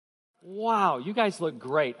Wow, you guys look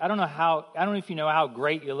great. I don't know if you know how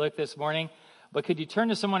great you look this morning, but could you turn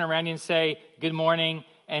to someone around you and say, good morning,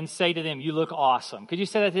 and say to them, you look awesome. Could you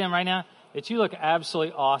say that to them right now? That you look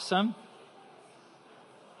absolutely awesome.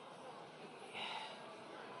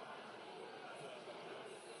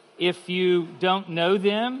 If you don't know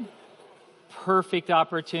them, perfect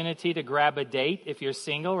opportunity to grab a date if you're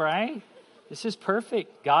single, right? This is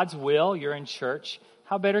perfect. God's will, you're in church.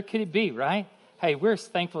 How better could it be, right? Hey, we're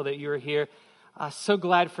thankful that you're here. So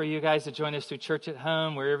glad for you guys to join us through Church at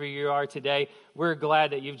Home, wherever you are today. We're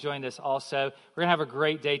glad that you've joined us also. We're going to have a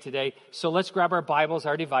great day today. So let's grab our Bibles,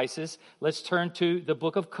 our devices. Let's turn to the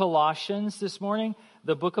book of Colossians this morning.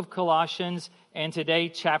 The book of Colossians, and today,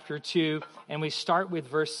 chapter 2. And we start with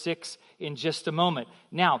verse 6 in just a moment.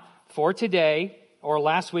 Now, for today, or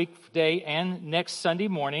last week day and next Sunday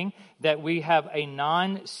morning, that we have a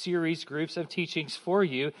non-series groups of teachings for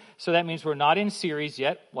you. So that means we're not in series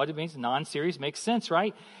yet. What it means, non-series, makes sense,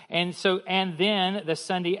 right? And then the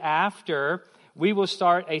Sunday after, we will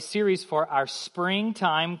start a series for our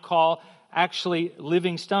springtime called actually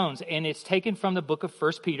Living Stones. And it's taken from the book of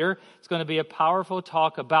 1 Peter. It's going to be a powerful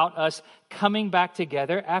talk about us coming back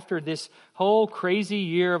together after this whole crazy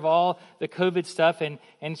year of all the COVID stuff. And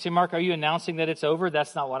say, Mark, are you announcing that it's over?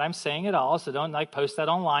 That's not what I'm saying at all. So don't post that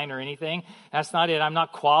online or anything. That's not it. I'm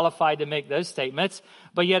not qualified to make those statements.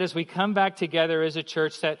 But yet as we come back together as a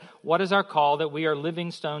church, that what is our call? That we are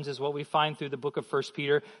living stones is what we find through the book of 1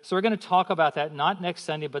 Peter. So we're going to talk about that, not next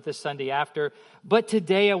Sunday, but the Sunday after. But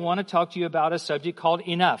today I want to talk to you about a subject called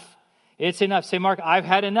enough. It's enough. Say, Mark, I've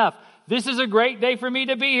had enough. This is a great day for me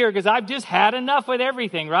to be here because I've just had enough with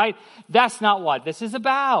everything, right? That's not what this is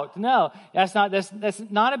about. No, that's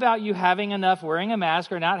not about you having enough wearing a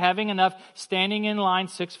mask or not having enough standing in line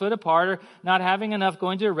 6 foot apart or not having enough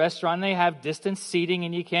going to a restaurant and they have distance seating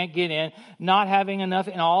and you can't get in, not having enough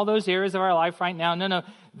in all those areas of our life right now. No.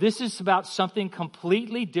 This is about something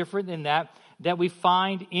completely different than that we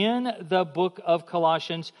find in the book of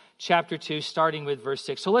Colossians chapter 2, starting with verse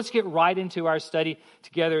 6. So let's get right into our study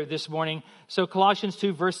together this morning. So Colossians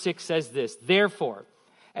 2, verse 6 says this, therefore,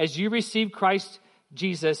 as you receive Christ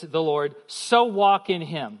Jesus the Lord, so walk in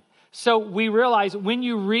him. So we realize when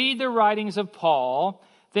you read the writings of Paul,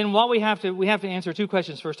 then what we have to answer two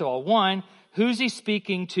questions. First of all, one, who's he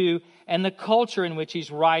speaking to and the culture in which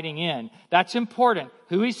he's writing in. That's important.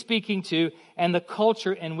 Who he's speaking to and the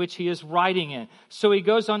culture in which he is writing in. So he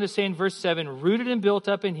goes on to say in verse 7, rooted and built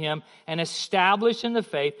up in him and established in the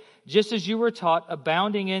faith, just as you were taught,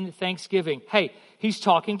 abounding in thanksgiving. Hey, he's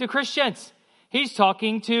talking to Christians. He's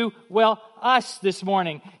talking to, us this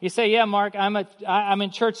morning. You say, yeah, Mark, I'm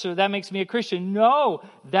in church, so that makes me a Christian. No,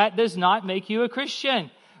 that does not make you a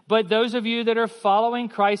Christian. But those of you that are following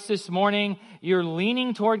Christ this morning, you're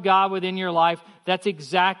leaning toward God within your life. That's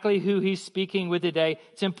exactly who he's speaking with today.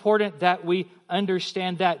 It's important that we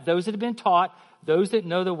understand that. Those that have been taught, those that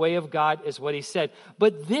know the way of God is what he said.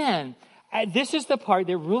 But then, this is the part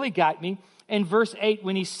that really got me. In verse 8,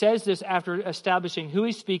 when he says this after establishing who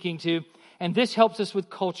he's speaking to, and this helps us with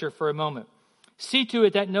culture for a moment. See to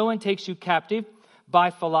it that no one takes you captive by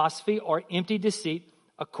philosophy or empty deceit,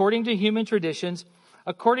 according to human traditions,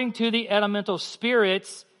 according to the elemental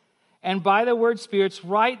spirits, and by the word spirits,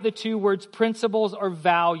 write the two words principles or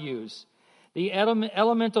values. The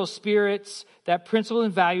elemental spirits, that principle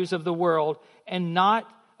and values of the world, and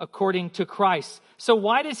not according to Christ. So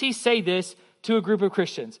why does he say this to a group of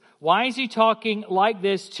Christians? Why is he talking like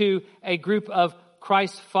this to a group of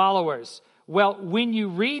Christ followers? Well, when you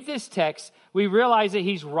read this text, we realize that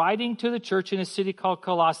he's writing to the church in a city called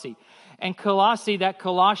Colossae. And Colossae, that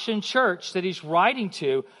Colossian church that he's writing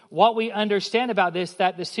to, what we understand about this,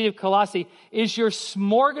 that the city of Colossae is your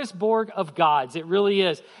smorgasbord of gods. It really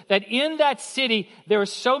is. That in that city, there were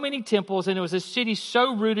so many temples, and it was a city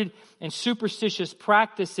so rooted in superstitious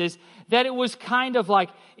practices that it was kind of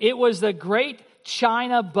like, it was the great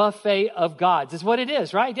China buffet of gods is what it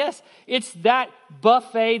is, right? Yes. It's that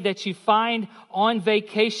buffet that you find on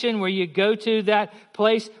vacation where you go to that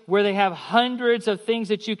place where they have hundreds of things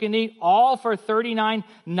that you can eat, all for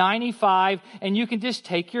 $39.95, and you can just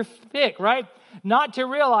take your pick, right? Not to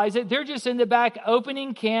realize it, they're just in the back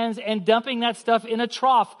opening cans and dumping that stuff in a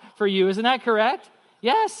trough for you. Isn't that correct?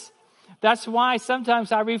 Yes. That's why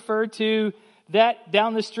sometimes I refer to that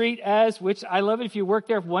down the street as, which I love it if you work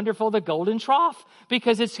there, wonderful, the golden trough.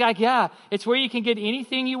 Because it's like, it's where you can get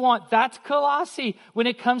anything you want. That's Colossae when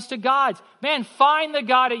it comes to gods. Man, find the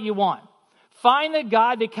God that you want. Find the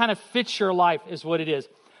God that kind of fits your life is what it is.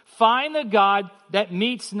 Find the God that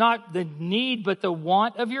meets not the need but the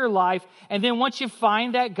want of your life. And then once you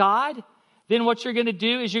find that God, then what you're going to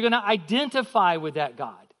do is you're going to identify with that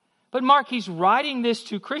God. But Mark, he's writing this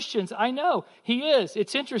to Christians. I know, he is.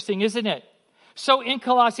 It's interesting, isn't it? So in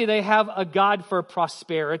Colossae, they have a God for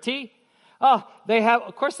prosperity. Oh,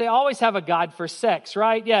 of course, they always have a God for sex,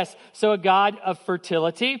 right? Yes. So a God of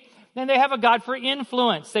fertility. Then they have a God for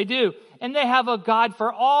influence. They do. And they have a God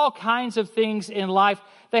for all kinds of things in life.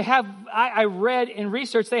 They have, I read in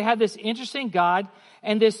research, they have this interesting God.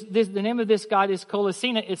 And the name of this God is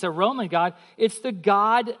Colosina. It's a Roman God. It's the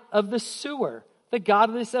God of the sewer. The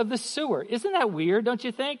goddess of the sewer. Isn't that weird, don't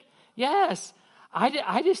you think? Yes.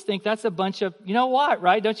 I just think that's a bunch of, you know what,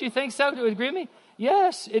 right? Don't you think so? Do you agree with me?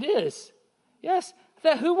 Yes, it is. Yes.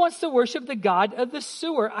 Who wants to worship the God of the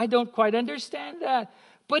sewer? I don't quite understand that.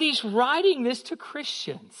 But he's writing this to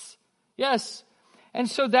Christians. Yes. And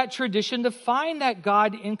so that tradition, to find that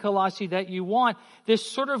God in Colossae that you want, this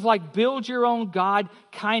sort of like build your own God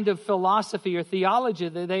kind of philosophy or theology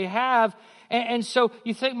that they have. And so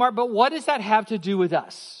you think, Mark, but what does that have to do with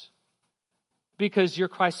us? Because you're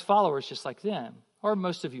Christ followers just like them. Or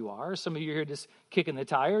most of you are. Some of you are here just kicking the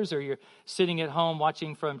tires, or you're sitting at home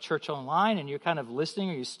watching from church online and you're kind of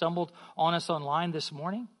listening, or you stumbled on us online this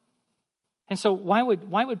morning. And so why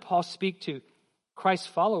would Paul speak to Christ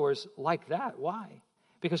followers like that? Why?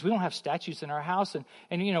 Because we don't have statues in our house,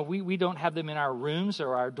 and you know, we don't have them in our rooms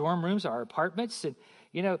or our dorm rooms or our apartments,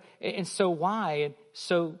 and so why? And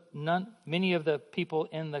so many of the people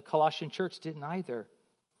in the Colossian church didn't either.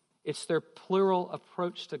 It's their plural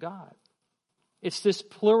approach to God. It's this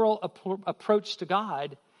plural approach to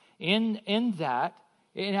God in that,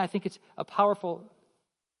 and I think it's a powerful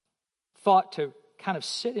thought to kind of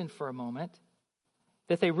sit in for a moment,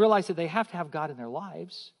 that they realize that they have to have God in their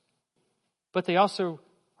lives, but they also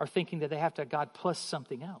are thinking that they have to have God plus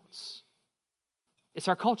something else. It's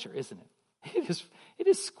our culture, isn't it? It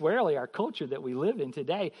is squarely our culture that we live in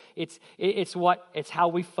today. It's how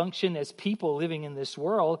we function as people living in this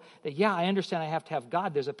world. That I understand I have to have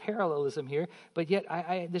God. There's a parallelism here, but yet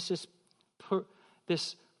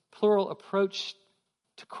this plural approach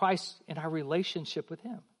to Christ and our relationship with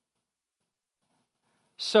Him.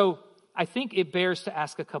 So I think it bears to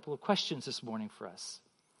ask a couple of questions this morning for us.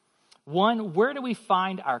 One, where do we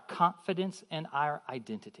find our confidence and our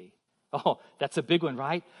identity? Oh, that's a big one,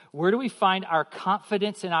 right? Where do we find our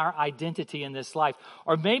confidence and our identity in this life?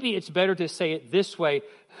 Or maybe it's better to say it this way: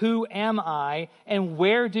 who am I and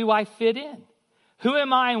where do I fit in? Who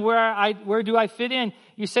am I and where do I fit in?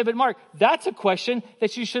 You say, but Mark, that's a question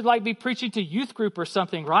that you should be preaching to youth group or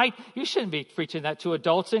something, right? You shouldn't be preaching that to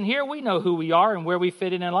adults in here. We know who we are and where we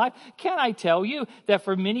fit in life. Can I tell you that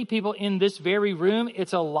for many people in this very room,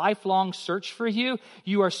 it's a lifelong search for you.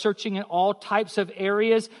 You are searching in all types of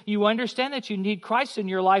areas. You understand that you need Christ in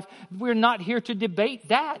your life. We're not here to debate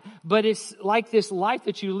that, but it's like this life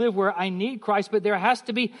that you live where I need Christ, but there has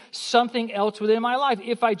to be something else within my life.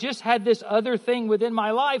 If I just had this other thing within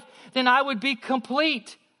my life, then I would be complete.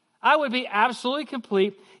 I would be absolutely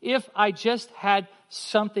complete if I just had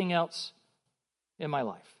something else in my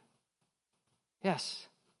life. Yes.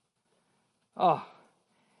 Oh,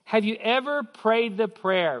 have you ever prayed the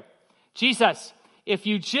prayer, Jesus, if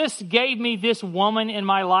you just gave me this woman in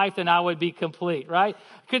my life, then I would be complete, right?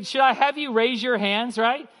 Should I have you raise your hands,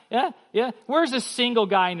 right? Yeah. Where's a single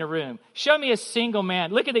guy in the room? Show me a single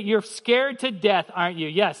man. Look at it. You're scared to death, aren't you?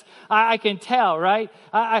 Yes, I can tell, right?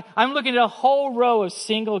 I'm looking at a whole row of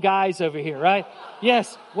single guys over here, right?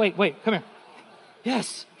 Yes. Wait, come here.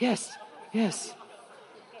 Yes.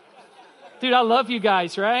 Dude, I love you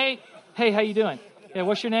guys, right? Hey, how you doing? Yeah,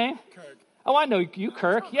 what's your name? Kirk. Oh, I know you,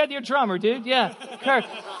 Kirk. Yeah, you're a drummer, dude. Yeah, Kirk.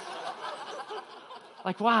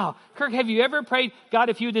 Wow. Kirk, have you ever prayed, God,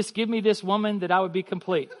 if you would just give me this woman, that I would be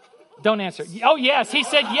complete? Don't answer. Oh, yes. He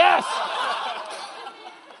said yes.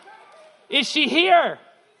 Is she here?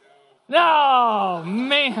 No,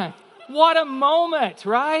 man. What a moment,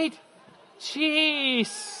 right?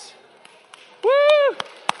 Jeez. Woo.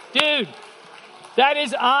 Dude, that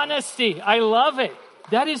is honesty. I love it.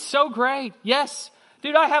 That is so great. Yes.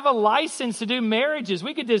 Dude, I have a license to do marriages.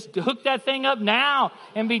 We could just hook that thing up now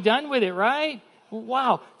and be done with it, right?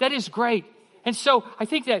 Wow, that is great. And so I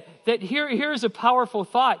think that here is a powerful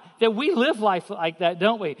thought, that we live life like that,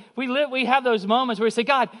 don't we? We have those moments where we say,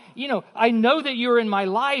 God, I know that you're in my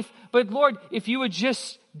life, but Lord, if you would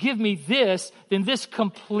just give me this, then this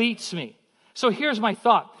completes me. So here's my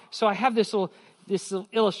thought. So I have this little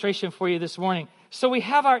illustration for you this morning. So we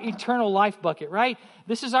have our eternal life bucket, right?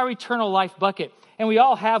 This is our eternal life bucket. And we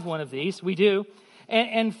all have one of these. We do.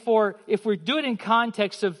 And if we do it in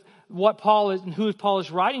context of what Paul is and who Paul is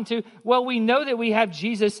writing to? Well, we know that we have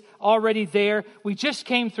Jesus already there. We just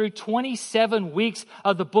came through 27 weeks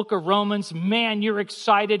of the book of Romans. Man, you're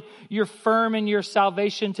excited. You're firm in your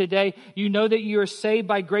salvation today. You know that you are saved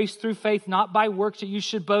by grace through faith, not by works that you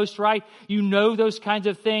should boast, right? You know those kinds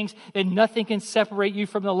of things, that nothing can separate you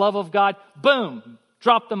from the love of God. Boom,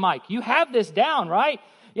 drop the mic. You have this down, right?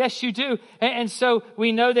 Yes, you do. And so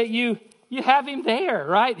we know that you have him there,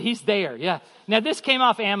 right? He's there, yeah. Now, this came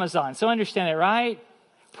off Amazon, so understand it, right?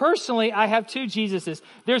 Personally, I have two Jesuses.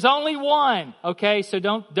 There's only one, okay? So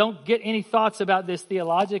don't get any thoughts about this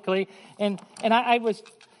theologically. And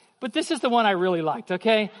but this is the one I really liked,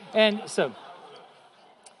 okay? And so,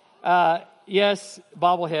 yes,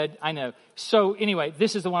 bobblehead, I know. So anyway,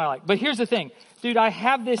 this is the one I like. But here's the thing, dude, I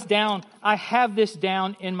have this down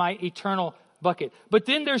in my eternal bucket. But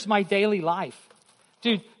then there's my daily life.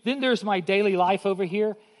 Dude, then there's my daily life over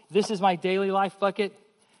here. This is my daily life bucket.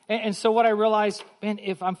 And so what I realized, man,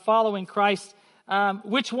 if I'm following Christ,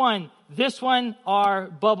 which one? This one or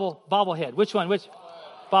bobblehead? Which one? Which?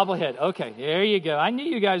 Bobblehead. Okay, there you go. I knew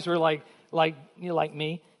you guys were like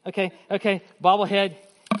me. Okay. Bobblehead,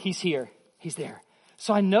 he's here. He's there.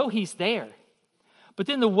 So I know he's there. But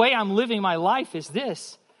then the way I'm living my life is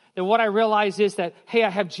this. That what I realize is that, hey, I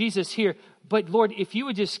have Jesus here. But Lord, if you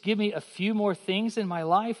would just give me a few more things in my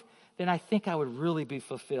life, then I think I would really be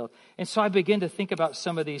fulfilled. And so I begin to think about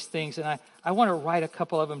some of these things, and I want to write a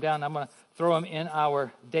couple of them down. I'm going to throw them in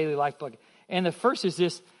our daily life bucket. And the first is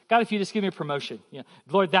this: God, if you just give me a promotion.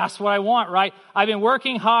 Lord, that's what I want, right? I've been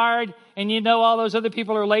working hard, and all those other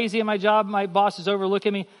people are lazy in my job. My boss is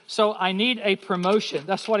overlooking me. So I need a promotion.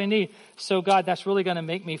 That's what I need. So God, that's really going to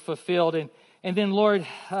make me fulfilled. And then Lord,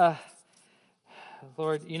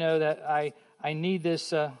 that I need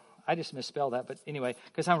this. I just misspelled that, but anyway,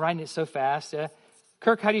 because I'm writing it so fast.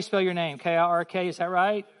 Kirk, how do you spell your name? K-I-R-K, is that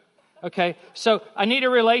right? Okay, so I need a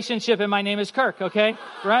relationship, and my name is Kirk, okay?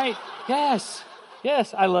 Right? Yes,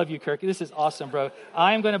 I love you, Kirk. This is awesome, bro.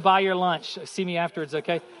 I am going to buy your lunch. See me afterwards,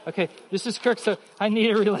 okay? Okay, this is Kirk, so I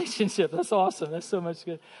need a relationship. That's awesome. That's so much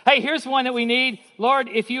good. Hey, here's one that we need. Lord,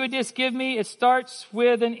 if you would just give me, it starts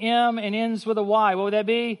with an M and ends with a Y. What would that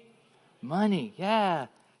be? Money, yeah.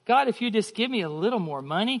 God, if you just give me a little more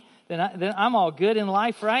money, then I'm all good in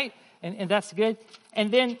life, right? And that's good.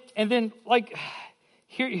 And then like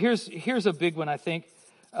here's a big one. I think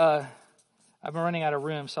I'm running out of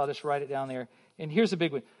room, so I'll just write it down there. And here's a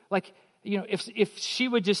big one. Like, if she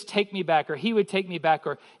would just take me back, or he would take me back,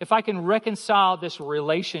 or if I can reconcile this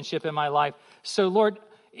relationship in my life. So Lord,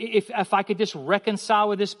 if I could just reconcile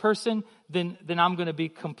with this person, then I'm going to be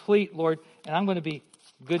complete, Lord, and I'm going to be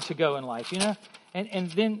good to go in life, And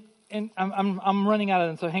I'm running out of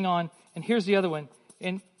them, so hang on. And here's the other one.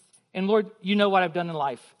 And Lord, you know what I've done in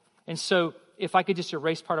life. And so if I could just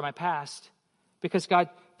erase part of my past, because God,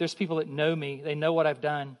 there's people that know me. They know what I've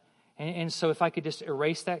done. And so if I could just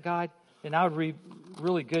erase that, God, then I would be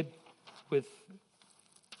really good with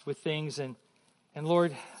things. And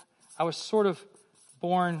Lord, I was sort of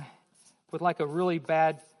born with like a really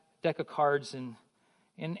bad deck of cards. And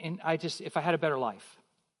if I had a better life.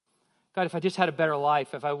 God, if I just had a better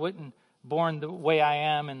life, if I wasn't born the way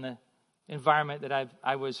I am in the environment that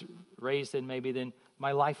I was raised in, maybe then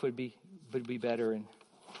my life would be better.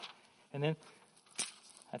 And then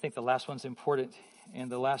I think the last one's important,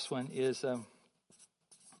 and the last one is,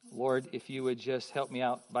 Lord, if you would just help me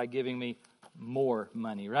out by giving me more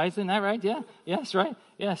money, right? Isn't that right? Yeah. Yes, right.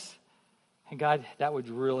 Yes. And God, that would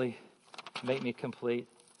really make me complete.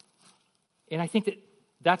 And I think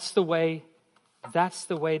that's the way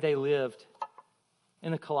they lived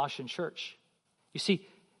in the Colossian church. You see,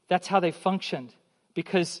 that's how they functioned.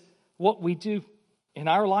 Because what we do in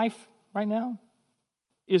our life right now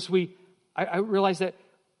is I realize that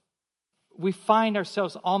we find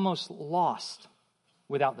ourselves almost lost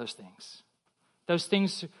without those things. Those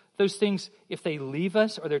things, if they leave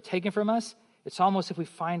us or they're taken from us, it's almost if we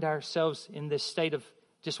find ourselves in this state of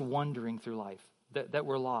just wandering through life, that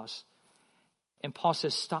we're lost. And Paul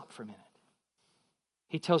says, stop for a minute.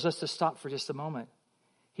 He tells us to stop for just a moment.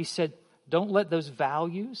 He said, don't let those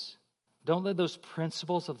values, don't let those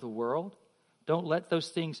principles of the world, don't let those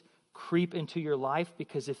things creep into your life,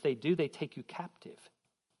 because if they do, they take you captive.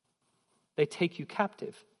 They take you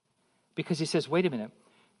captive. Because he says, wait a minute,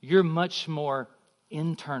 you're much more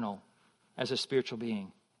internal as a spiritual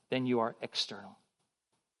being than you are external.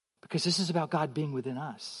 Because this is about God being within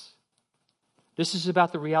us. This is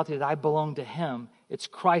about the reality that I belong to Him. It's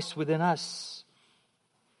Christ within us.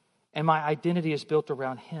 And my identity is built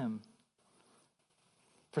around Him.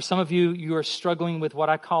 For some of you, you are struggling with what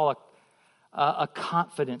I call a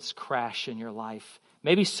confidence crash in your life.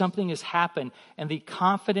 Maybe something has happened and the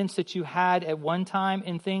confidence that you had at one time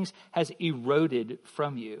in things has eroded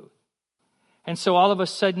from you. And so all of a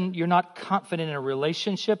sudden, you're not confident in a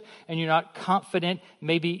relationship, and you're not confident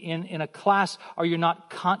maybe in a class, or you're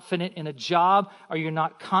not confident in a job, or you're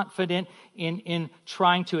not confident in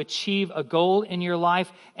trying to achieve a goal in your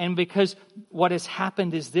life. And because what has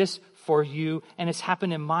happened is this for you, and it's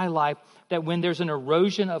happened in my life, that when there's an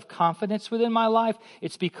erosion of confidence within my life,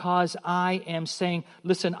 it's because I am saying,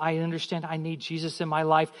 listen, I understand I need Jesus in my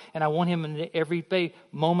life, and I want him in the everyday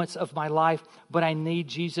moments of my life, but I need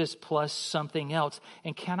Jesus plus something else.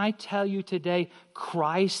 And can I tell you today,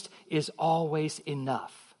 Christ is always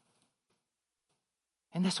enough.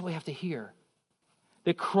 And that's what we have to hear,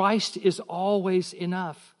 that Christ is always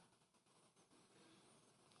enough.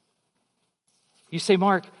 You say,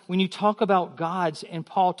 Mark, when you talk about gods, and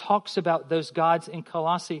Paul talks about those gods in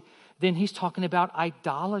Colossae, then he's talking about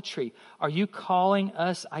idolatry. Are you calling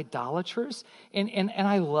us idolaters? And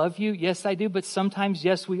I love you. Yes, I do. But sometimes,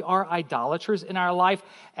 yes, we are idolaters in our life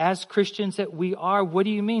as Christians, that we are. What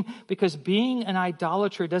do you mean? Because being an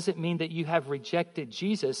idolater doesn't mean that you have rejected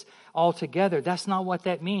Jesus altogether. That's not what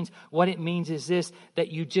that means. What it means is this, that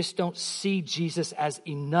you just don't see Jesus as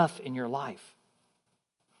enough in your life.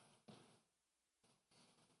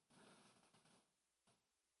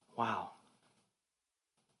 Wow.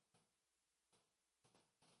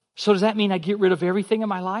 So does that mean I get rid of everything in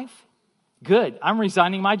my life? Good. I'm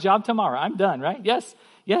resigning my job tomorrow. I'm done, right?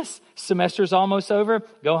 Yes. Semester's almost over.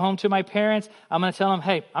 Go home to my parents. I'm going to tell them,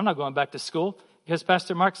 hey, I'm not going back to school because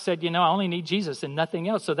Pastor Mark said, I only need Jesus and nothing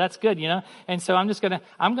else. So that's good, And so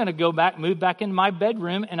I'm going to go back, move back in my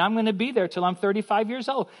bedroom, and I'm going to be there till I'm 35 years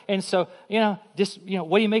old. And so,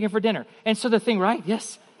 what are you making for dinner? And so the thing, right?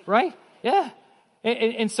 Yes, right? Yeah.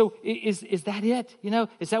 And so is that it?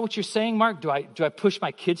 Is that what you're saying, Mark? Do I push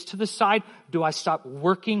my kids to the side? Do I stop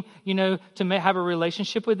working, to have a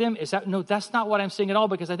relationship with them? No, that's not what I'm saying at all,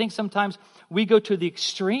 because I think sometimes we go to the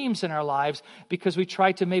extremes in our lives because we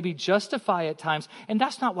try to maybe justify at times. And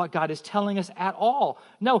that's not what God is telling us at all.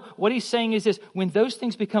 No, what he's saying is this: when those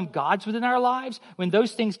things become gods within our lives, when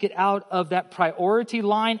those things get out of that priority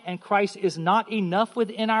line and Christ is not enough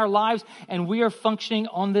within our lives, and we are functioning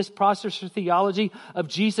on this process or theology of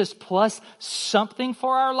Jesus plus something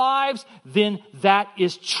for our lives, then that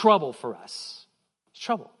is trouble for us. It's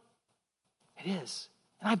trouble. It is.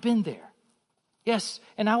 And I've been there. Yes,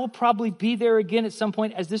 and I will probably be there again at some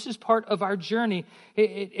point, as this is part of our journey.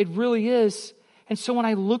 It really is. And so when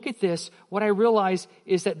I look at this, what I realize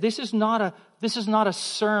is that this is not a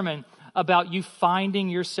sermon about you finding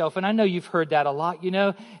yourself. And I know you've heard that a lot,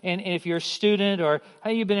 and if you're a student, or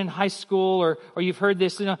hey, you've been in high school, or you've heard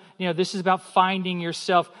this, this is about finding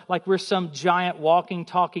yourself, like we're some giant walking,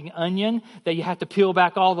 talking onion that you have to peel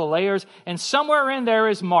back all the layers. And somewhere in there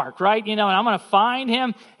is Mark, right? And I'm going to find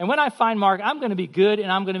him. And when I find Mark, I'm going to be good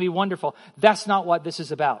and I'm going to be wonderful. That's not what this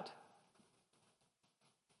is about.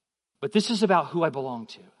 But this is about who I belong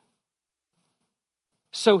to.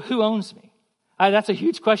 So who owns me? That's a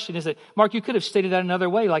huge question, isn't it? Mark, you could have stated that another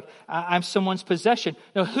way, like I'm someone's possession.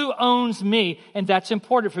 No, who owns me? And that's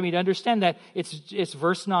important for me to understand that. It's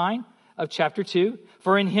verse 9 of chapter 2.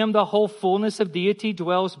 For in him the whole fullness of deity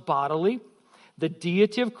dwells bodily. The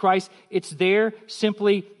deity of Christ, it's there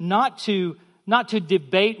simply not to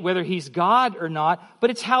debate whether he's God or not, but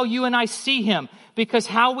it's how you and I see him. Because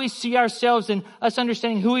how we see ourselves and us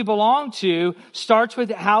understanding who we belong to starts with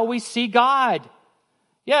how we see God.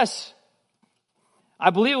 Yes. I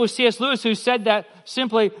believe it was C.S. Lewis who said that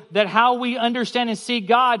simply, that how we understand and see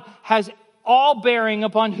God has all bearing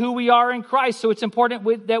upon who we are in Christ. So it's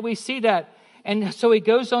important that we see that. And so he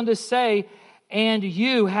goes on to say, and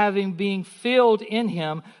you being filled in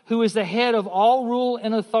him, who is the head of all rule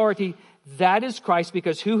and authority, that is Christ,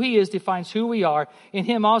 because who he is defines who we are. In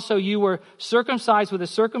him also you were circumcised with a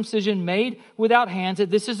circumcision made without hands.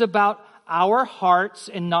 This is about our hearts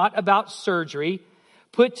and not about surgery.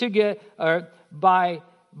 Put together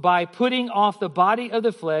by putting off the body of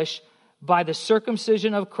the flesh by the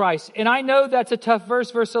circumcision of Christ. And I know that's a tough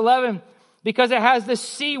verse 11, because it has the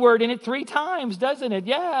C word in it 3 times, doesn't it?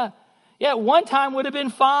 Yeah, one time would have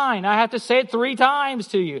been fine. I have to say it 3 times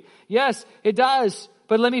to you. Yes, it does.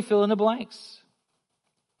 But let me fill in the blanks.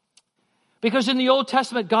 Because in the Old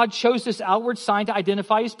Testament, God chose this outward sign to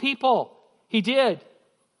identify his people. He did.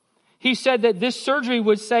 He said that this surgery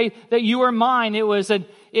would say that you are mine. It was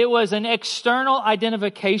an external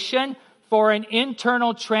identification for an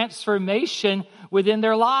internal transformation within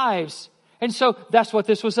their lives. And so that's what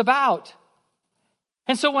this was about.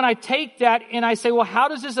 And so when I take that and I say, well, how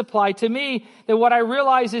does this apply to me? Then what I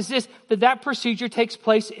realize is this, that procedure takes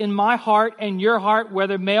place in my heart and your heart,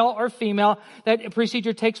 whether male or female. That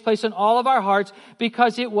procedure takes place in all of our hearts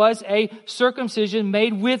because it was a circumcision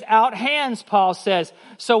made without hands, Paul says.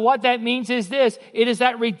 So what that means is this, it is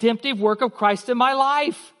that redemptive work of Christ in my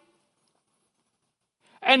life.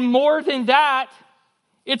 And more than that,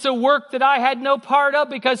 it's a work that I had no part of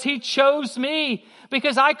because He chose me.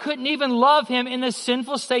 Because I couldn't even love Him in the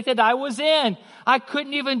sinful state that I was in. I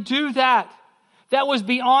couldn't even do that. That was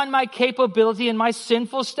beyond my capability in my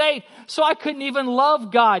sinful state. So I couldn't even love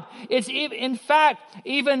God. It's in fact,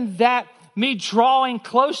 even that me drawing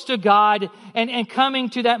close to God and coming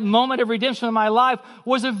to that moment of redemption in my life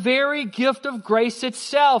was a very gift of grace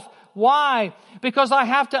itself. Why? Because I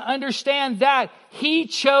have to understand that He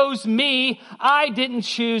chose me. I didn't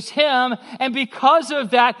choose Him. And because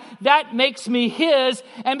of that, that makes me His.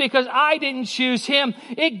 And because I didn't choose Him,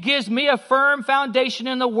 it gives me a firm foundation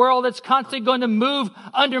in the world that's constantly going to move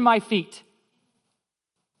under my feet.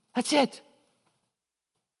 That's it.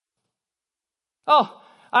 Oh,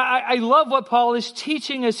 I love what Paul is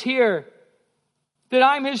teaching us here. That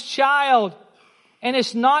I'm His child. And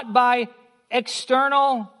it's not by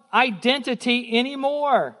external identity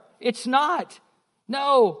anymore. It's not.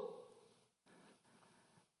 No.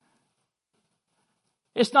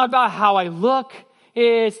 It's not about how I look.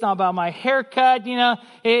 It's not about my haircut,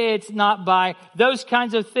 It's not by those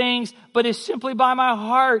kinds of things, but it's simply by my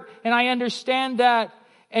heart. And I understand that.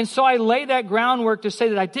 And so I lay that groundwork to say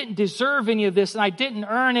that I didn't deserve any of this and I didn't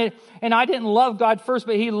earn it and I didn't love God first,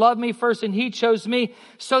 but He loved me first and He chose me.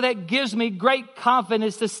 So that gives me great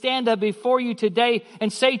confidence to stand up before you today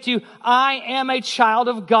and say to you, I am a child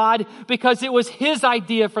of God because it was His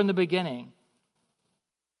idea from the beginning.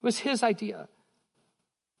 It was His idea.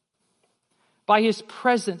 By His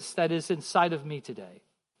presence that is inside of me today.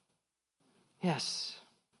 Yes.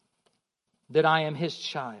 That I am His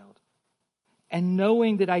child. And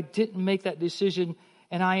knowing that I didn't make that decision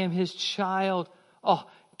and I am His child,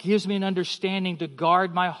 gives me an understanding to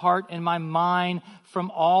guard my heart and my mind from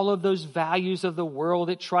all of those values of the world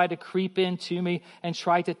that try to creep into me and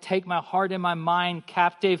try to take my heart and my mind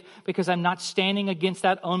captive, because I'm not standing against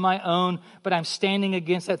that on my own, but I'm standing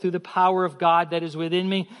against that through the power of God that is within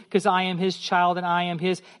me, because I am His child and I am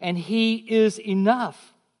His, and He is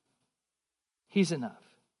enough. He's enough.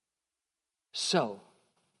 So,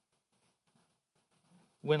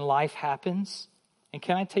 when life happens, and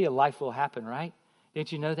can I tell you, life will happen, right?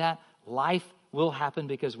 Didn't you know that? Life will happen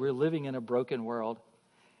because we're living in a broken world.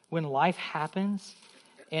 When life happens,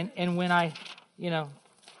 and when I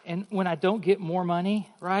don't get more money,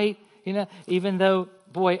 right? Even though,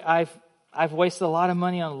 boy, I've wasted a lot of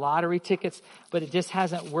money on lottery tickets, but it just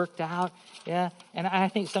hasn't worked out. Yeah, and I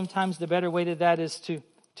think sometimes the better way to that is to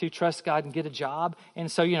trust God and get a job. And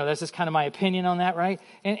so, that's just kind of my opinion on that, right?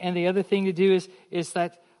 And the other thing to do is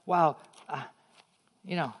that, wow,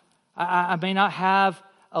 I may not have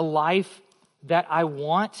a life that I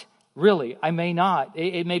want. Really, I may not.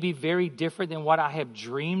 It may be very different than what I have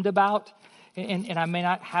dreamed about. And I may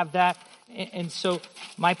not have that. And so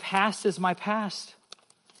my past is my past.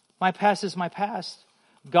 My past is my past.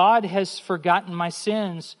 God has forgotten my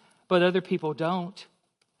sins, but other people don't.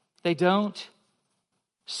 They don't.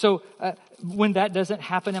 So when that doesn't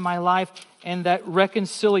happen in my life, and that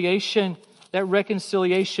reconciliation,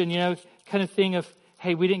 kind of thing of,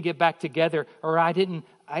 hey, we didn't get back together, or I'm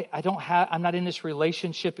not in this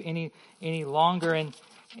relationship any longer,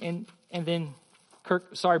 and then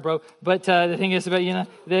Kirk, sorry, bro, but the thing is about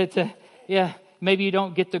maybe you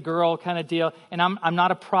don't get the girl kind of deal, and I'm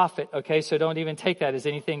not a prophet, okay, so don't even take that as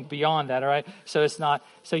anything beyond that, all right? So it's not.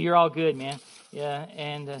 So you're all good, man. Yeah,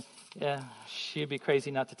 and. Yeah, she'd be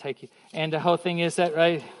crazy not to take you. And the whole thing is that,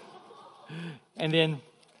 right? And then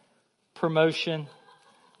promotion.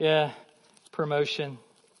 Yeah, promotion.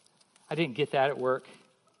 I didn't get that at work.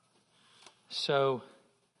 So,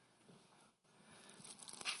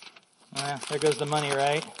 there goes the money,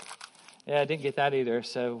 right? Yeah, I didn't get that either.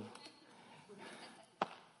 So,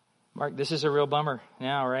 Mark, this is a real bummer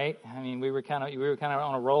now, right? I mean, we were kind of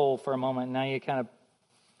on a roll for a moment. Now you kind of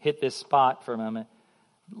hit this spot for a moment.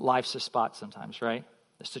 Life's a spot sometimes, right?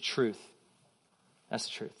 That's the truth. That's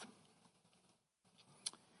the truth.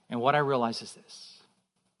 And what I realize is this.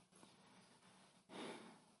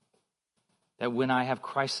 That when I have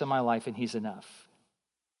Christ in my life and He's enough.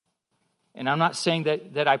 And I'm not saying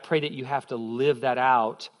that I pray that you have to live that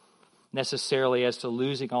out necessarily as to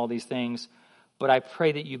losing all these things. But I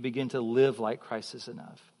pray that you begin to live like Christ is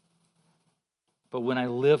enough. But when I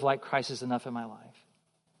live like Christ is enough in my life,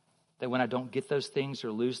 that when I don't get those things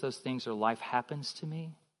or lose those things or life happens to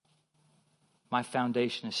me, my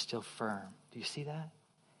foundation is still firm. Do you see that?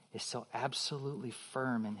 It's still absolutely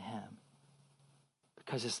firm in Him.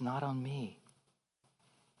 Because it's not on me,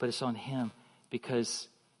 but it's on Him because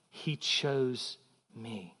He chose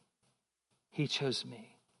me. He chose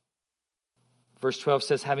me. Verse 12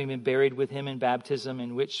 says, having been buried with Him in baptism,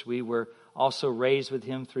 in which we were also raised with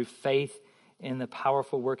Him through faith in the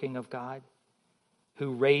powerful working of God,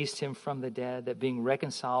 who raised Him from the dead. That being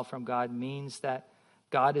reconciled from God means that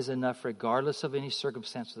God is enough regardless of any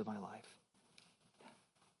circumstances of my life.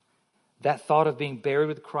 That thought of being buried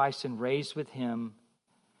with Christ and raised with Him,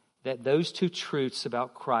 that those two truths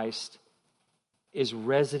about Christ is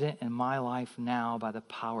resident in my life now by the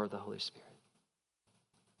power of the Holy Spirit.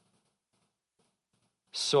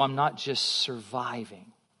 So I'm not just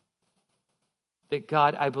surviving. That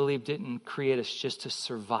God, I believe, didn't create us just to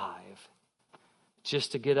survive,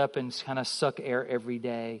 just to get up and kind of suck air every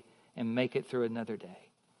day and make it through another day.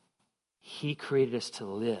 He created us to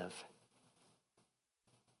live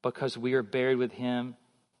because we are buried with Him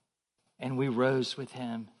and we rose with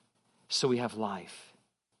Him, so we have life.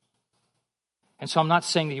 And so I'm not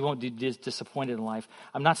saying that you won't be disappointed in life.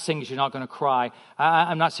 I'm not saying that you're not going to cry.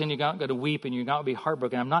 I'm not saying you're not going to weep and you're not going to be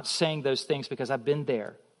heartbroken. I'm not saying those things because I've been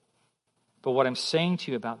there. But what I'm saying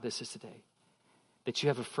to you about this is today, that you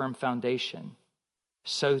have a firm foundation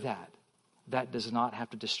so that that does not have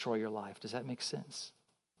to destroy your life. Does that make sense?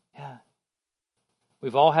 Yeah.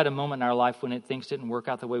 We've all had a moment in our life when things didn't work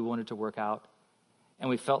out the way we wanted to work out. And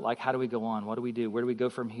we felt like, how do we go on? What do we do? Where do we go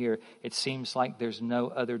from here? It seems like there's no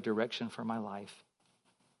other direction for my life.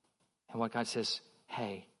 And what God says,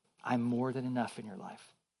 hey, I'm more than enough in your life.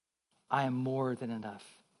 I am more than enough.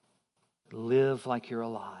 Live like you're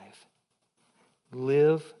alive.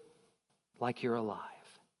 Live like you're alive.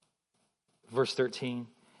 Verse 13,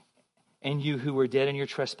 and you who were dead in your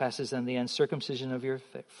trespasses and the uncircumcision of your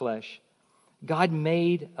flesh, God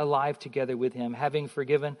made alive together with Him, having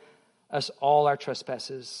forgiven us all our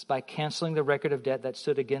trespasses by canceling the record of debt that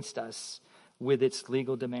stood against us with its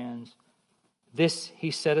legal demands. This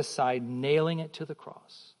He set aside, nailing it to the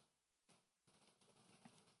cross.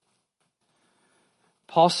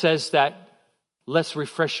 Paul says that let's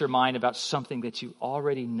refresh your mind about something that you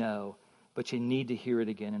already know, but you need to hear it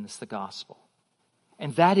again, and it's the gospel.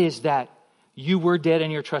 And that is that you were dead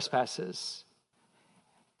in your trespasses.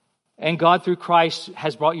 And God through Christ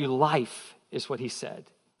has brought you life, is what He said.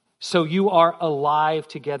 So you are alive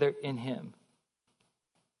together in Him.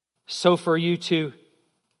 So for you to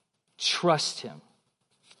trust Him,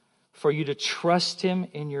 for you to trust Him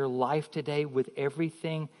in your life today with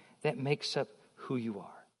everything that makes up who you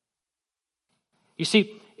are. You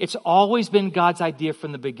see, it's always been God's idea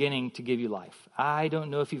from the beginning to give you life. I don't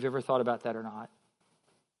know if you've ever thought about that or not.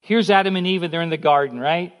 Here's Adam and Eve, and they're in the garden,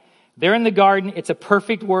 right? They're in the garden. It's a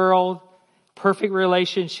perfect world, perfect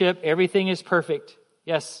relationship. Everything is perfect.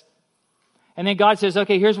 Yes. And then God says,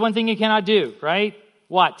 okay, here's one thing you cannot do, right?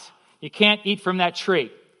 What? You can't eat from that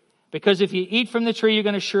tree. Because if you eat from the tree, you're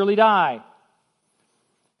going to surely die.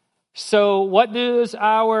 So what does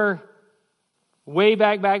our way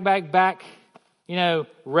back,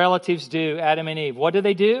 relatives do, Adam and Eve? What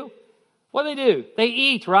do? What do? They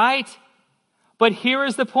eat, right? But here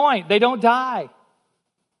is the point. They don't die.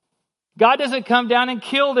 God doesn't come down and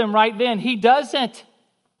kill them right then. He doesn't.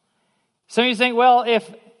 Some of you think, well,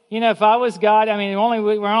 if I was God, we're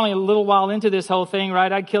only a little while into this whole thing,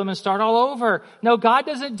 right? I'd kill them and start all over. No, God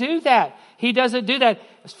doesn't do that. He doesn't do that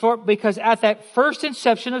because at that first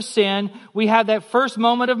inception of sin, we have that first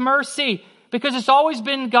moment of mercy. Because it's always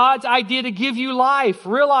been God's idea to give you life.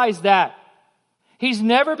 Realize that. He's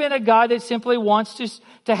never been a God that simply wants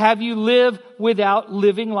to have you live without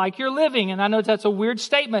living like you're living. And I know that's a weird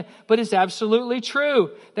statement, but it's absolutely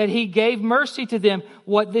true that He gave mercy to them.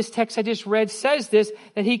 What this text I just read says this,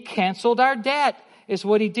 that He canceled our debt is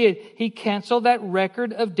what He did. He canceled that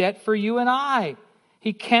record of debt for you and I.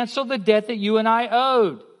 He canceled the debt that you and I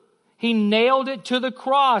owed. He nailed it to the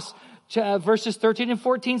cross. Verses 13 and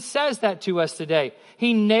 14 says that to us today.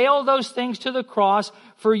 He nailed those things to the cross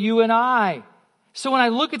for you and I. So when I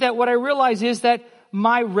look at that, what I realize is that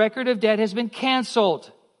my record of debt has been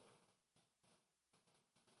canceled.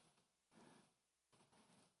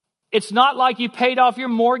 It's not like you paid off your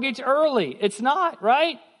mortgage early. It's not,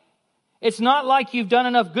 right? It's not like you've done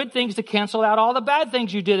enough good things to cancel out all the bad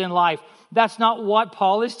things you did in life. That's not what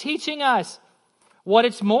Paul is teaching us. What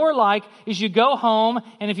it's more like is you go home,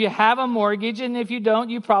 and if you have a mortgage, and if you don't,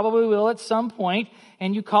 you probably will at some point,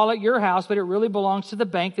 and you call it your house, but it really belongs to the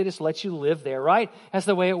bank that just lets you live there, right? That's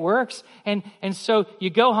the way it works. And so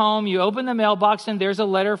you go home, you open the mailbox, and there's a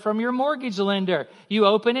letter from your mortgage lender. You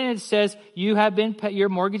open it, and it says your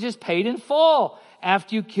mortgage is paid in full.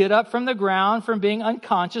 After you get up from the ground from being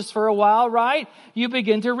unconscious for a while, right? You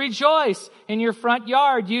begin to rejoice in your front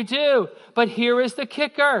yard. You do. But here is the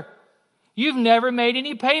kicker. You've never made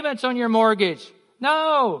any payments on your mortgage.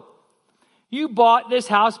 No. You bought this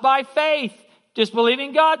house by faith, just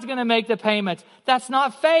believing God's going to make the payments. That's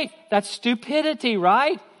not faith. That's stupidity,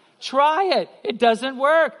 right? Try it. It doesn't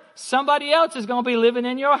work. Somebody else is going to be living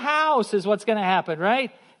in your house is what's going to happen,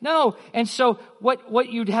 right? No. And so what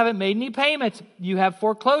you haven't made any payments. You have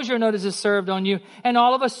foreclosure notices served on you, and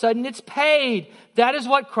all of a sudden it's paid. That is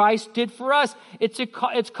what Christ did for us. It's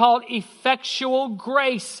called effectual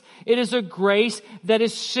grace. It is a grace that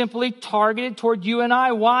is simply targeted toward you and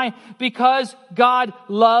I. Why? Because God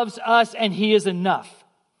loves us and He is enough.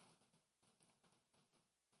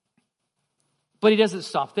 But He doesn't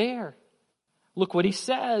stop there. Look what He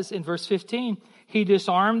says in verse 15. He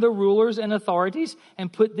disarmed the rulers and authorities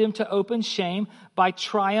and put them to open shame by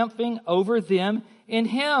triumphing over them in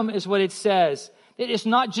Him, is what it says. It is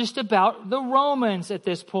not just about the Romans at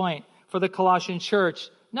this point for the Colossian church.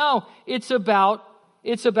 No, it's about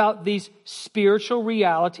these spiritual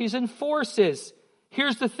realities and forces.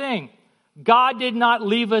 Here's the thing. God did not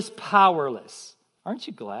leave us powerless. Aren't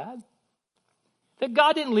you glad? That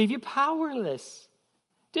God didn't leave you powerless.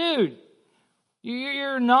 Dude,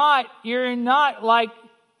 you're not like,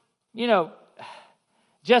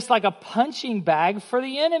 just like a punching bag for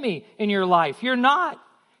the enemy in your life. You're not.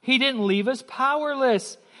 He didn't leave us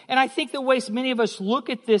powerless. And I think the way many of us look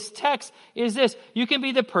at this text is this. You can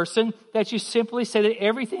be the person that you simply say that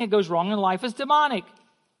everything that goes wrong in life is demonic.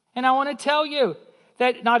 And I want to tell you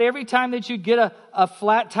that not every time that you get a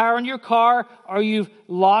flat tire on your car, or you've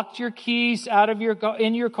locked your keys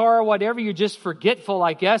in your car or whatever, you're just forgetful,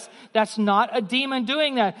 I guess. That's not a demon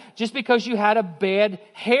doing that. Just because you had a bad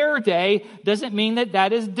hair day doesn't mean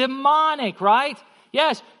that is demonic, right?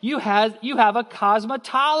 Yes, you have a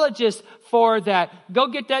cosmetologist for that. Go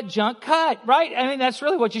get that junk cut, right? I mean, that's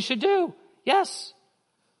really what you should do. Yes.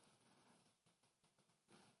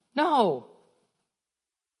 No.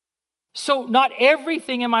 So not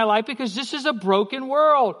everything in my life, because this is a broken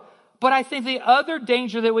world. But I think the other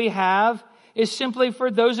danger that we have is simply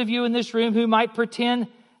for those of you in this room who might pretend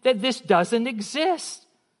that this doesn't exist.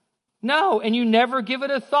 No, and you never give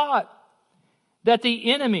it a thought. That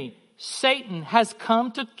the enemy, Satan, has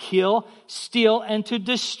come to kill, steal, and to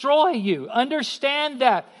destroy you. Understand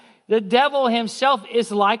that. The devil himself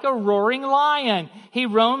is like a roaring lion. He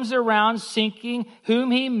roams around seeking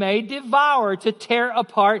whom he may devour, to tear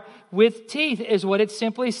apart with teeth, is what it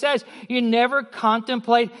simply says. You never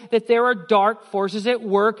contemplate that there are dark forces at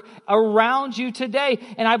work around you today.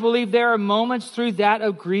 And I believe there are moments through that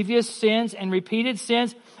of grievous sins and repeated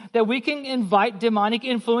sins that we can invite demonic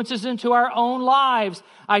influences into our own lives.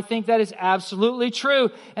 I think that is absolutely true.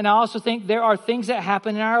 And I also think there are things that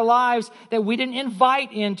happen in our lives that we didn't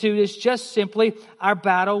invite into. It's just simply our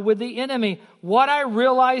battle with the enemy. What I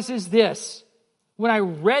realize is this. When I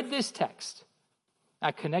read this text,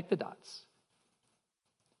 I connect the dots.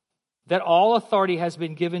 That all authority has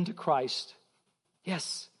been given to Christ.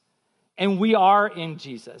 Yes. And we are in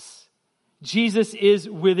Jesus. Jesus is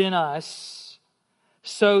within us.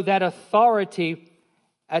 So that authority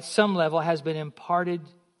at some level has been imparted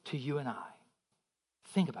to you and I.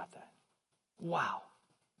 Think about that. Wow.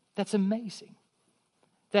 That's amazing.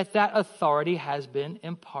 That authority has been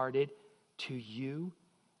imparted to you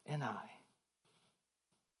and I.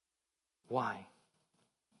 Why?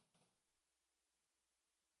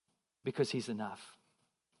 Because He's enough.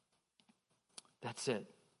 That's it.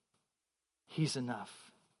 He's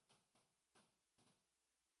enough.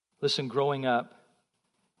 Listen, growing up,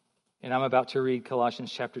 and I'm about to read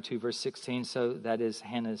Colossians chapter 2, verse 16, so that is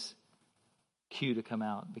Hannah's cue to come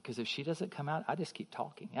out. Because if she doesn't come out, I just keep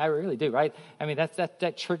talking. I really do, right? I mean,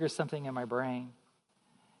 that triggers something in my brain.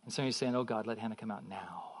 And somebody's saying, oh God, let Hannah come out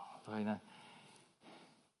now.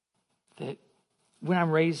 That when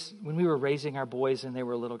we were raising our boys and they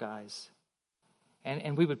were little guys,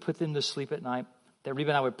 and we would put them to sleep at night, that Reba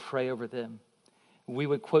and I would pray over them. We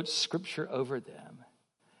would quote scripture over them.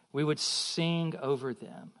 We would sing over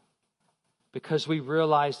them. Because we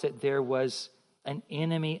realized that there was an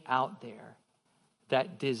enemy out there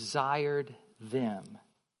that desired them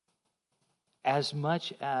as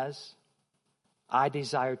much as I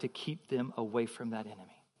desire to keep them away from that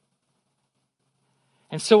enemy.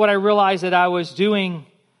 And so what I realized that I was doing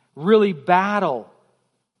really battle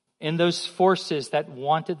in those forces that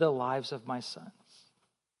wanted the lives of my sons.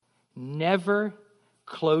 Never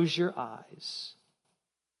close your eyes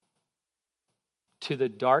to the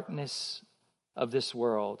darkness of this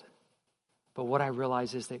world. But what I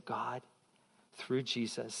realize is that God, through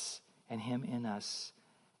Jesus and Him in us,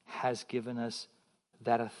 has given us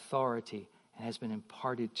that authority and has been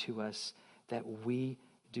imparted to us that we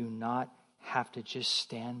do not have to just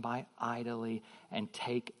stand by idly and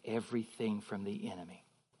take everything from the enemy.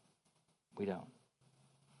 We don't.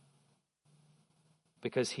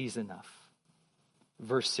 Because He's enough.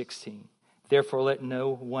 Verse 16. Therefore, let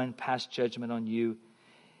no one pass judgment on you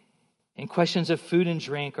in questions of food and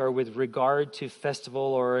drink, or with regard to festival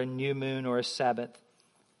or a new moon or a Sabbath.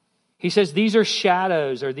 He says these are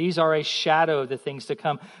shadows, or these are a shadow of the things to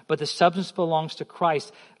come, but the substance belongs to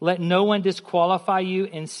Christ. Let no one disqualify you,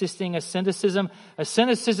 insisting asceticism.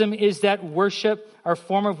 Asceticism is that worship or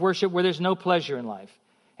form of worship where there's no pleasure in life.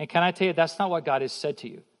 And can I tell you, that's not what God has said to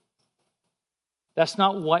you. That's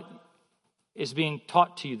not what is being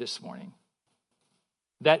taught to you this morning.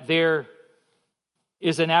 That there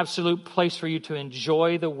is an absolute place for you to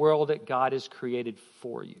enjoy the world that God has created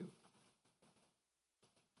for you.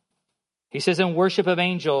 He says in worship of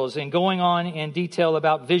angels and going on in detail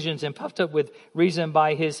about visions and puffed up with reason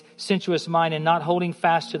by his sensuous mind and not holding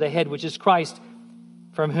fast to the head, which is Christ,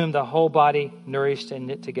 from whom the whole body, nourished and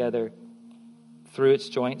knit together through its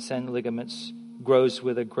joints and ligaments, grows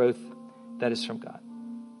with a growth that is from God.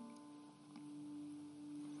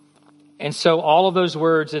 And so all of those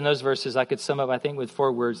words in those verses, I could sum up, I think, with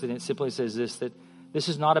 4 words. And it simply says this, that this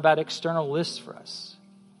is not about external lists for us.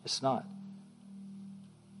 It's not.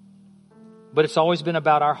 But it's always been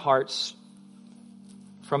about our hearts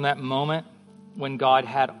from that moment when God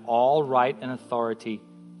had all right and authority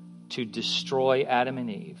to destroy Adam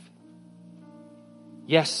and Eve.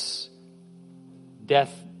 Yes,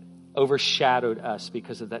 death overshadowed us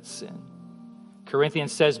because of that sin.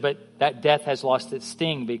 Corinthians says, but that death has lost its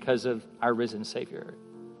sting because of our risen Savior.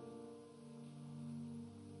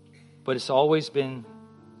 But it's always been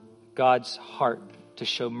God's heart to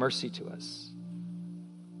show mercy to us.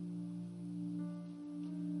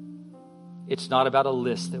 It's not about a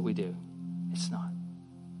list that we do. It's not.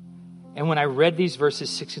 And when I read these verses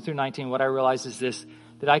 16 through 19, what I realized is this,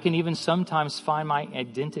 that I can even sometimes find my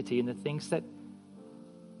identity in the things that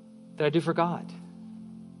I do for God.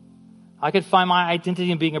 I could find my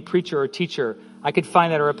identity in being a preacher or a teacher. I could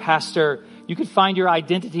find that, or a pastor. You could find your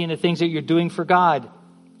identity in the things that you're doing for God.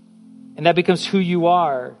 And that becomes who you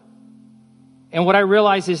are. And what I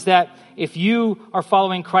realize is that if you are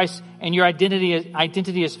following Christ and your identity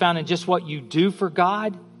is found in just what you do for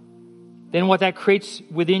God, then what that creates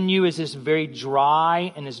within you is this very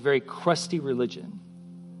dry and this very crusty religion.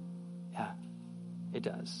 Yeah, it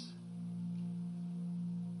does.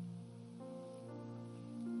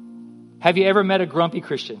 Have you ever met a grumpy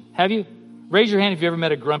Christian? Have you? Raise your hand if you ever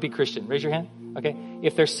met a grumpy Christian. Raise your hand. Okay.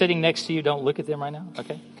 If they're sitting next to you, don't look at them right now.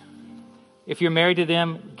 Okay. If you're married to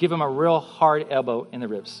them, give them a real hard elbow in the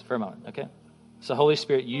ribs for a moment. Okay. It's the Holy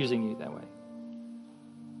Spirit using you that way.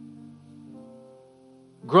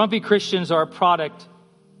 Grumpy Christians are a product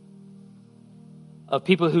of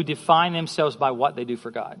people who define themselves by what they do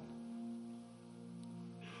for God.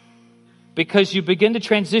 Because you begin to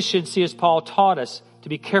transition, see, as Paul taught us, to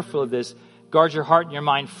be careful of this, guard your heart and your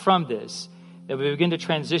mind from this, that we begin to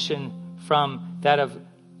transition from that of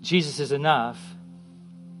Jesus is enough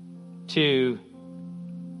to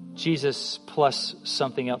Jesus plus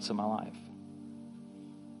something else in my life.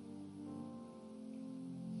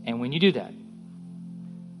 And when you do that,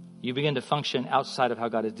 you begin to function outside of how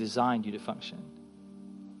God has designed you to function.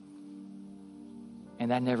 And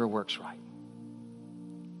that never works right.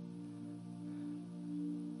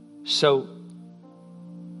 So,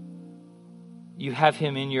 you have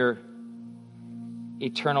him in your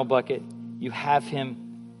eternal bucket. You have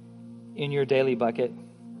him in your daily bucket.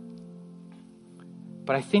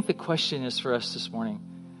 But I think the question is for us this morning,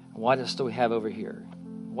 what else do we have over here?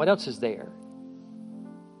 What else is there?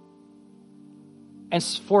 And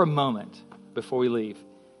for a moment, before we leave,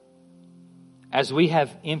 as we have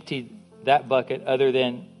emptied that bucket, other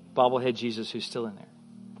than bobblehead Jesus who's still in there,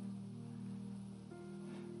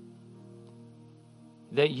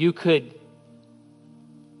 that you could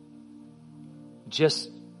just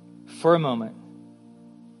for a moment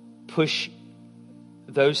push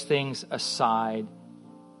those things aside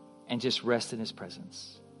and just rest in his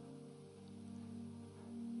presence.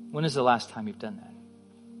 When is the last time you've done that?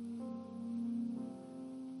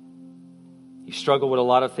 You struggle with a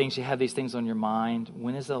lot of things. You have these things on your mind.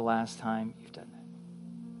 When is the last time you've done that?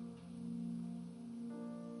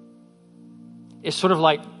 it's sort of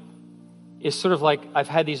like I've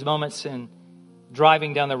had these moments in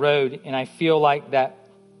driving down the road, and I feel like that.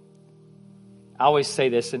 I always say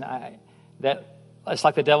this, and that it's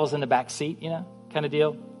like the devil's in the back seat, kind of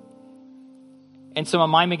deal. And so my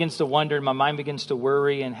mind begins to wonder, and my mind begins to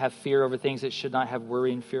worry and have fear over things it should not have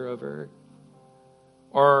worry and fear over.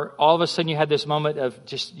 Or all of a sudden you have this moment of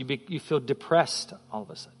just, you feel depressed all of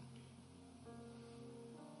a sudden.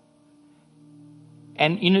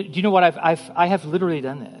 And do you know what I have literally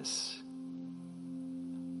done this?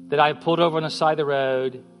 That I've pulled over on the side of the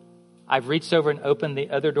road. I've reached over and opened the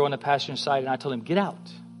other door on the passenger side, and I told him, get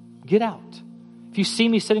out. Get out. If you see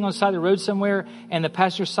me sitting on the side of the road somewhere and the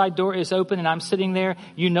passenger side door is open and I'm sitting there,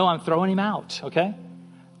 I'm throwing him out, okay?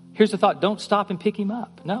 Here's the thought. Don't stop and pick him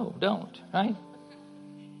up. No, don't, right?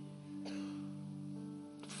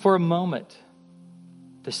 For a moment,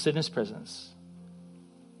 to sit in his presence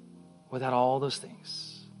without all those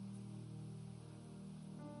things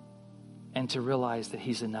and to realize that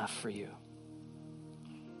he's enough for you.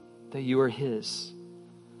 That you are his,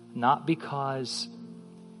 not because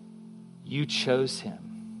you chose him,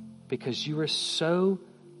 because you were so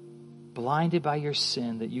blinded by your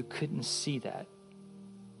sin that you couldn't see that,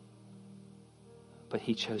 but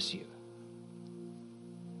he chose you.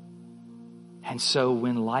 And so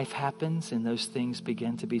when life happens and those things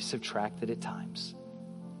begin to be subtracted at times,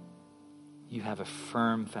 you have a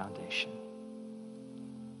firm foundation.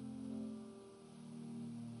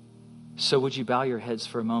 So would you bow your heads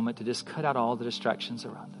for a moment to just cut out all the distractions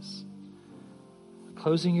around us?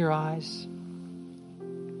 Closing your eyes.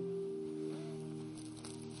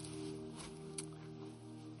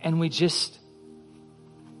 And we just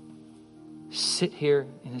sit here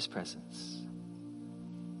in his presence.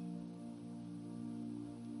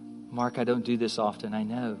 Mark, I don't do this often, I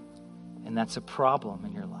know. And that's a problem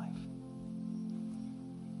in your life.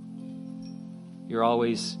 You're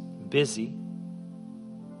always busy.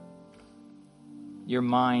 Your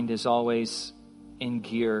mind is always in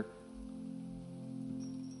gear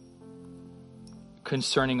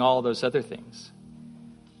concerning all those other things.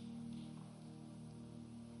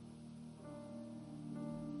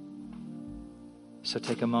 So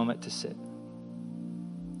take a moment to sit.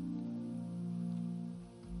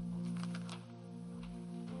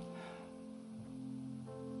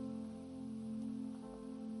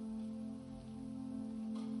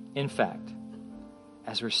 In fact,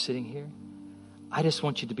 as we're sitting here, I just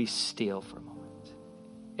want you to be still for a moment.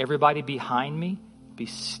 Everybody behind me, be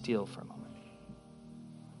still for a moment.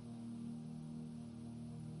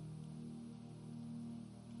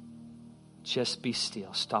 Just be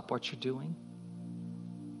still. Stop what you're doing.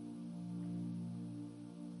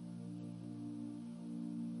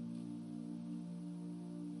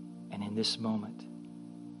 And in this moment,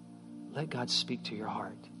 let God speak to your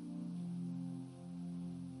heart.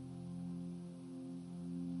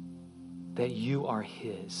 That you are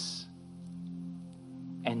his.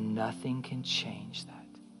 And nothing can change that.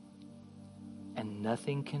 And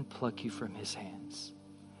nothing can pluck you from his hands.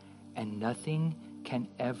 And nothing can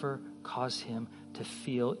ever cause him to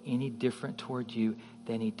feel any different toward you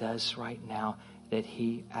than he does right now. That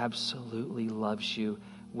he absolutely loves you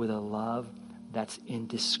with a love that's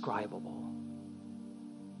indescribable.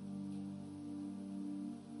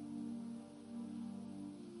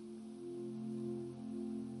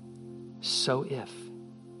 So if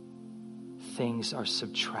things are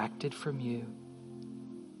subtracted from you,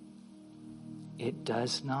 it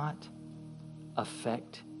does not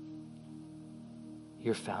affect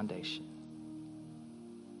your foundation.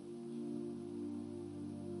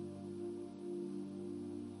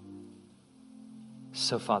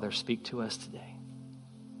 So, Father, speak to us today.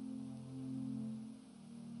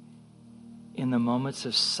 In the moments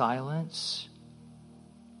of silence,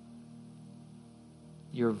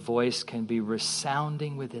 your voice can be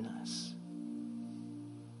resounding within us.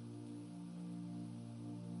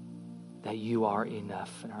 That you are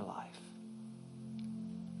enough in our life.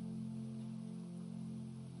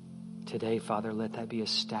 Today, Father, let that be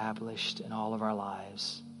established in all of our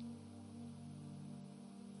lives.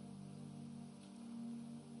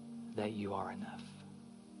 That you are enough.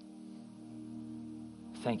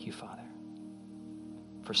 Thank you, Father,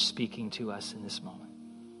 for speaking to us in this moment.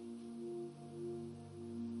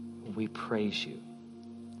 We praise you,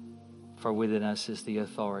 for within us is the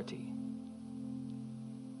authority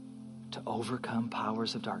to overcome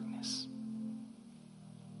powers of darkness,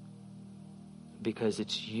 because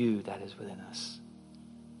it's you that is within us.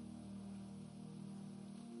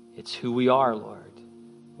 It's who we are, Lord.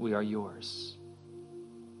 We are yours.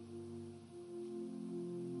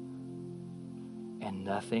 And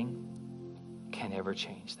nothing can ever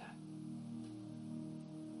change that.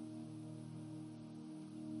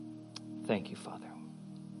 Thank you, Father.